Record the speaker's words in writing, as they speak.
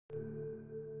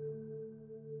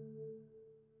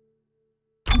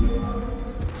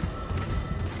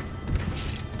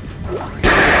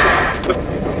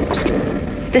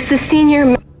This is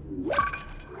Senior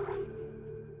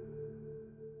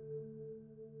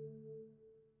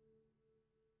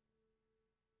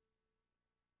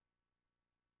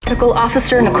Medical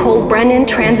Officer Nicole Brennan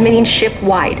transmitting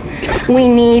ship-wide. We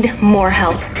need more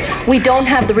help. We don't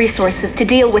have the resources to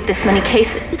deal with this many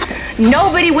cases.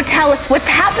 Nobody would tell us what's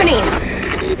happening.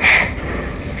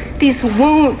 These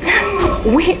wounds,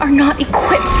 we are not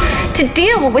equipped to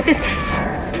deal with this.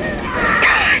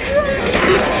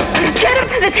 Get him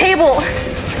to the table.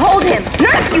 Hold him.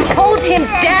 Nurse, you hold him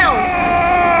down.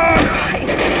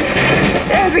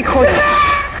 And record it.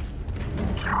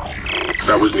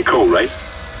 That was Nicole, right?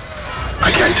 I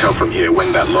can't tell from here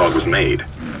when that log was made.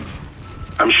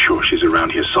 I'm sure she's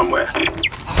around here somewhere.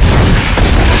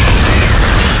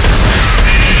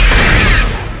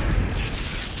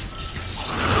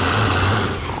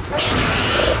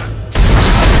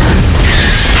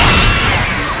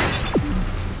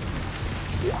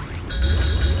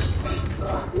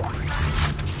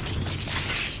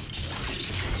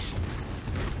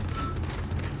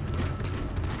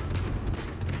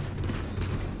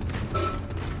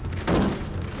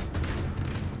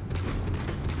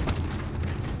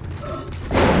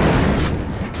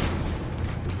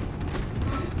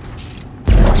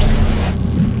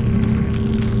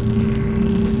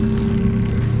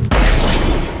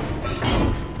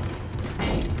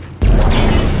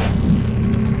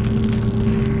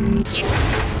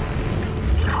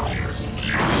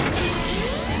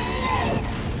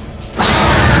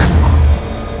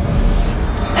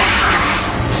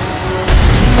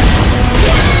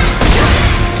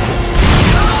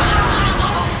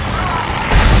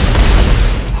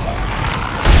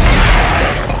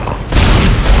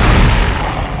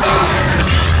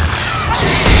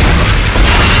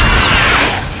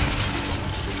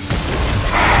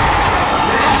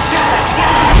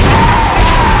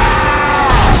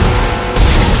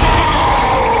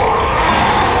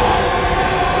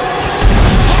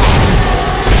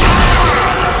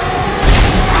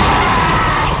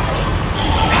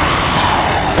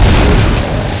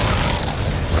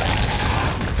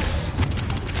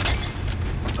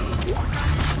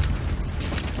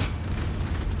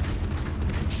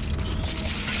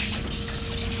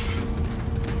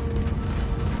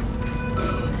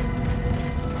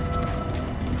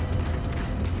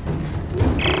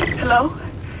 Hello?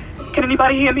 Can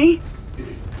anybody hear me?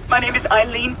 My name is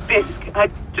Eileen Fisk. I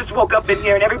just woke up in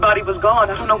here and everybody was gone.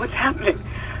 I don't know what's happening.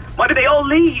 Why did they all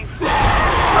leave?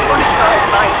 I'm going to try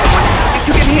and find someone. If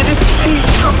you can hear this, please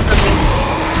come for me.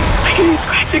 I hear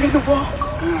scratching in the wall.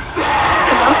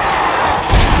 Hello?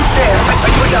 Who's there?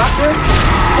 Are you a doctor?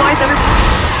 Why is everybody...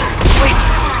 Wait,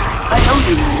 I know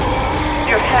you.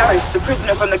 You're Harris, the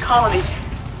prisoner from the colony.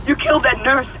 You killed that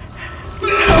nurse.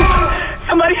 Help!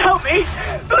 Somebody help me!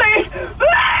 Please!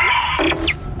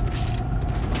 Please!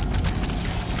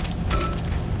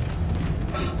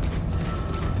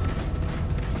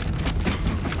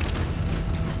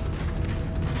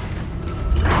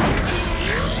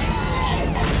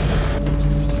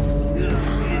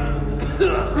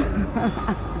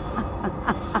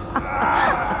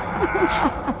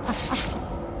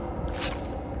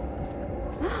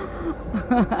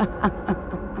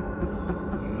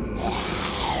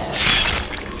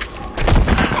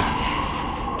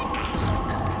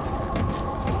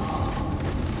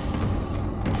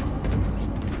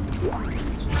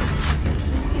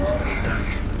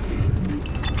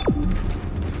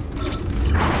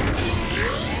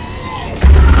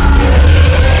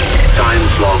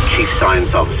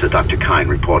 Science Officer Dr. Kine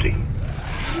reporting.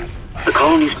 The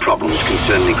colony's problems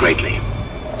concern me greatly.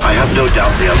 I have no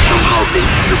doubt they are somehow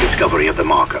linked to the discovery of the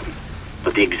marker,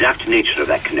 but the exact nature of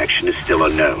that connection is still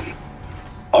unknown.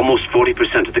 Almost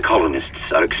 40% of the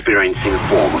colonists are experiencing a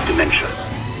form of dementia.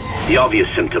 The obvious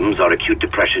symptoms are acute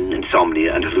depression,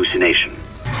 insomnia, and hallucination.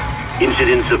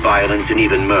 Incidents of violence and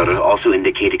even murder also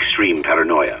indicate extreme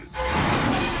paranoia.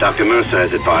 Dr. Mercer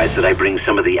has advised that I bring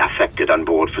some of the affected on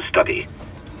board for study.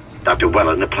 Dr.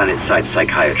 Wellen, a planet-side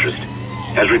psychiatrist,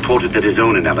 has reported that his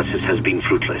own analysis has been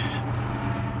fruitless.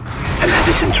 I'm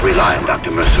hesitant to rely on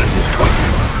Dr. Mercer at this point,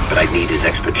 but I need his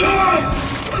expertise.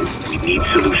 We need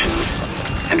solutions,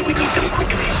 and we need them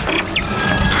quickly.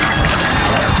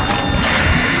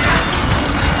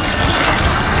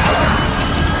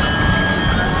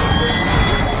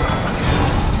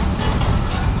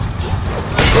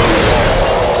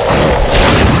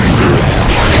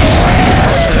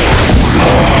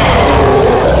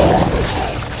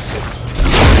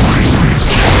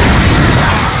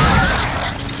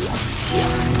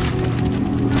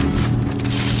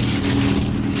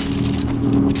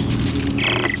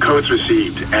 Codes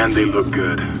received, and they look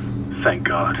good. Thank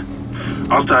God.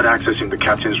 I'll start accessing the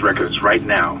captain's records right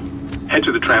now. Head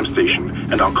to the tram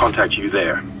station, and I'll contact you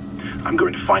there. I'm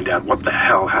going to find out what the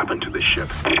hell happened to this ship.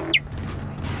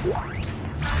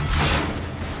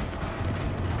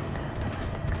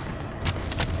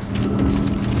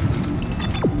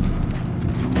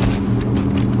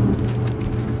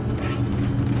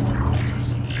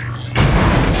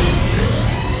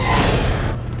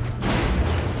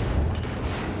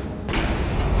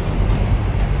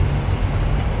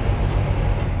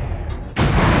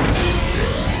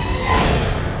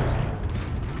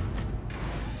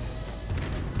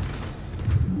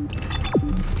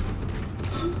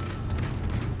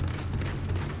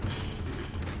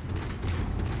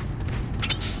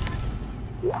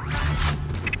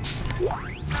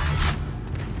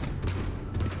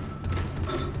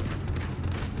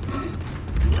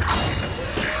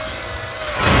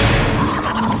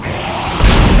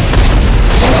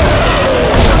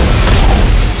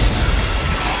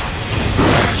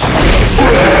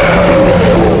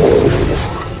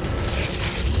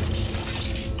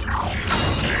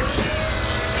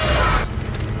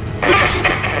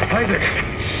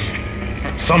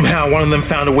 Somehow one of them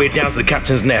found a way down to the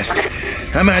captain's nest.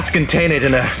 I managed to contain it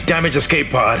in a damaged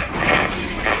escape pod.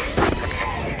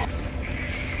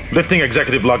 Lifting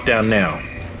executive lockdown now.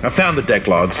 I found the deck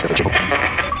logs.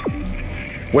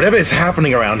 Whatever is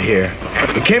happening around here,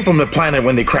 it came from the planet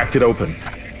when they cracked it open.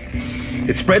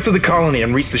 It spread to the colony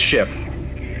and reached the ship.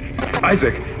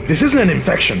 Isaac, this isn't an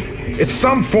infection. It's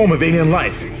some form of alien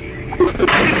life.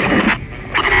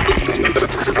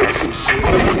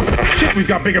 Shit, we've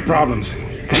got bigger problems.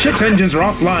 The ship's engines are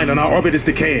offline and our orbit is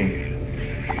decaying.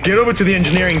 Get over to the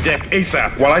engineering deck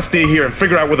ASAP while I stay here and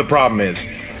figure out what the problem is.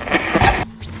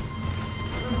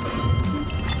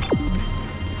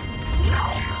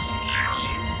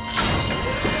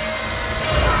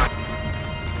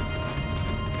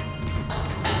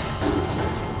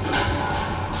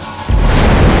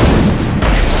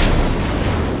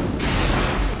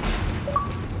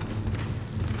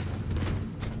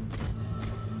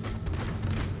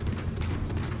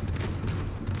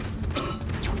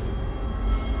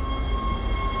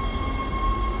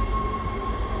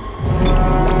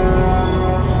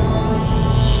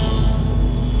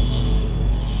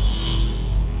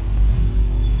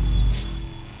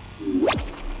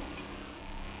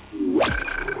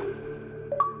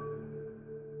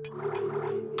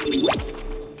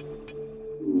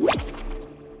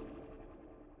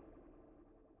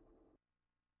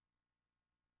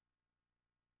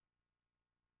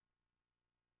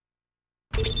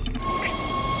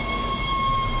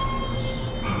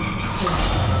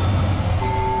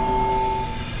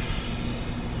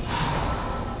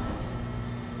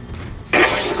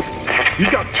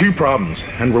 You've got two problems,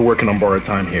 and we're working on borrowed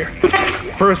time here.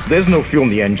 First, there's no fuel in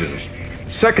the engines.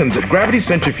 Second, the gravity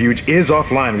centrifuge is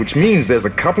offline, which means there's a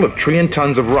couple of trillion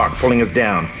tons of rock pulling us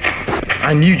down.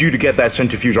 I need you to get that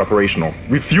centrifuge operational.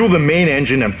 Refuel the main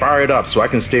engine and fire it up so I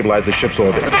can stabilize the ship's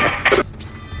orbit.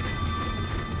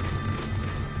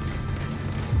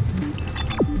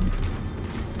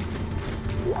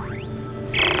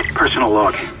 Personal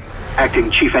log. Acting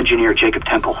Chief Engineer Jacob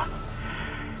Temple.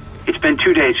 It's been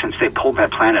 2 days since they pulled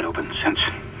that planet open, since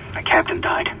the captain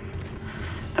died.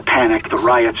 The panic, the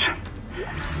riots,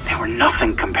 they were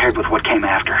nothing compared with what came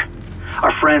after.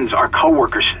 Our friends, our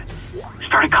co-workers,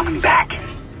 started coming back.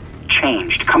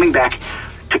 Changed, coming back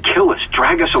to kill us,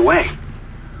 drag us away.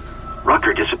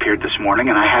 Rucker disappeared this morning,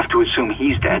 and I have to assume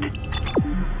he's dead.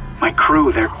 My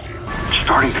crew, they're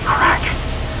starting to crack.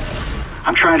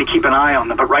 I'm trying to keep an eye on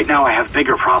them, but right now I have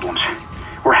bigger problems.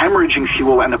 We're hemorrhaging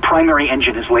fuel, and the primary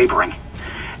engine is laboring.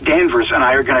 Danvers and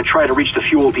I are going to try to reach the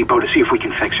fuel depot to see if we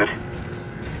can fix it.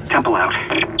 Temple out.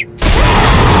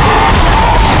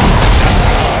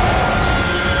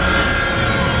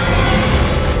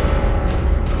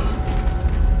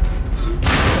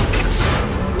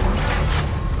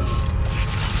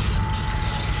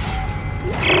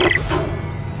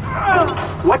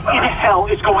 What in hell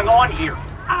is going on here?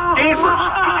 Danvers!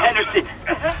 Henderson!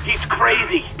 He's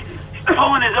crazy! He's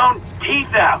pulling his own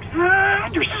teeth out!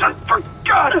 Henderson, for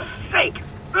God's sake!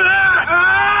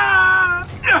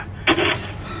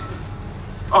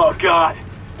 Oh, God.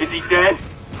 Is he dead?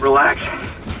 Relax.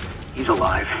 He's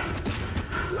alive.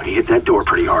 But he hit that door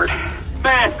pretty hard.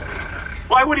 Man,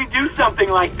 why would he do something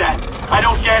like that? I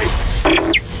don't get it.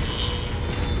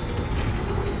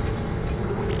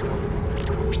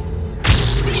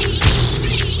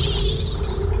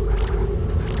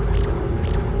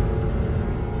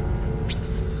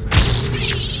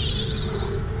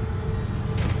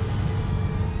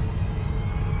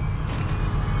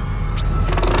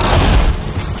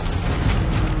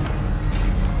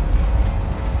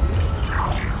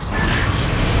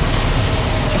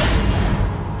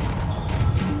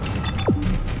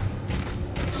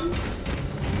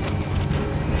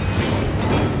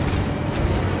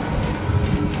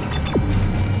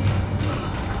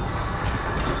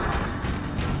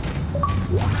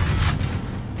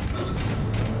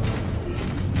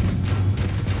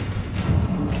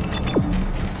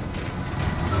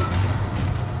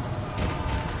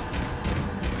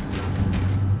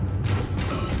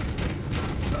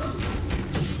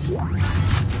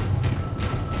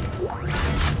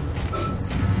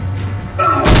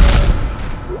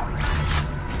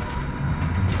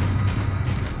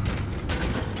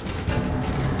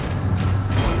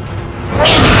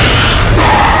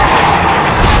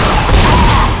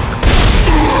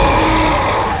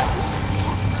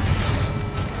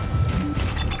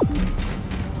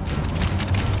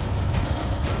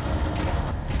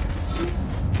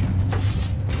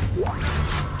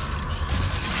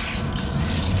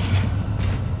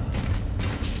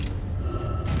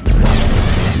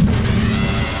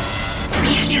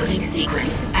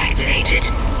 sequence activated.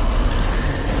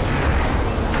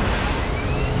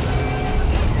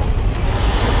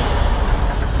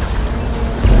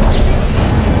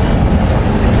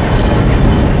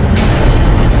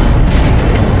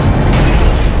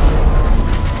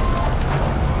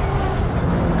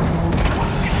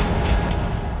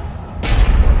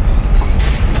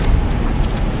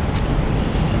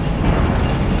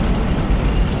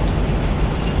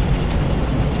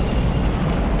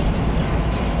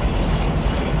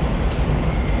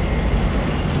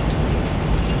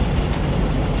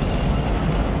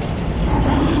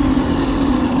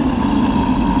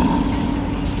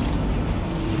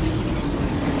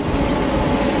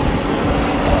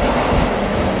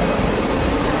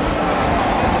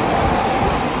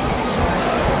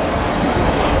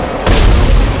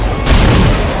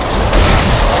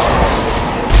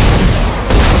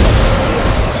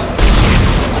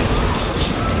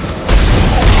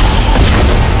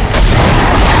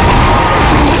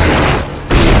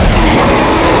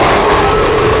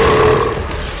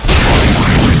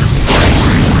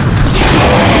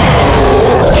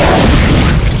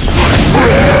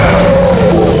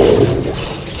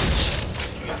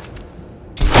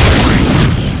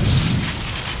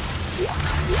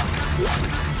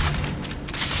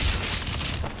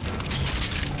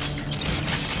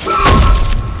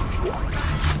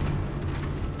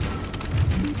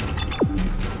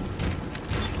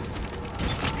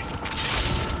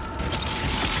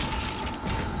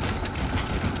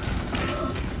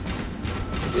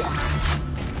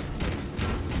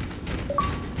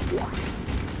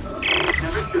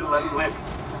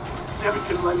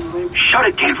 Shut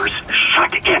it, Danvers.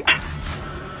 Shut it.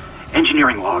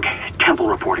 Engineering log. Temple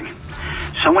reporting.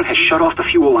 Someone has shut off the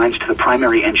fuel lines to the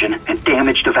primary engine and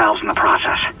damaged the valves in the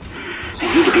process. They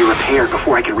need to be repaired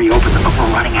before I can reopen them, but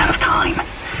we're running out of time.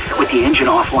 With the engine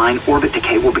offline, orbit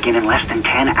decay will begin in less than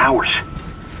 10 hours.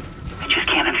 I just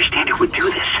can't understand who would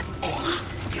do this.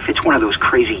 If it's one of those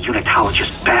crazy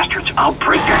unitologist bastards, I'll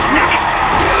break their neck.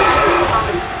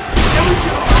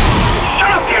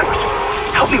 Shut up, Danvers!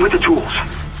 Help me with the tools.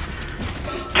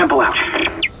 Temple out.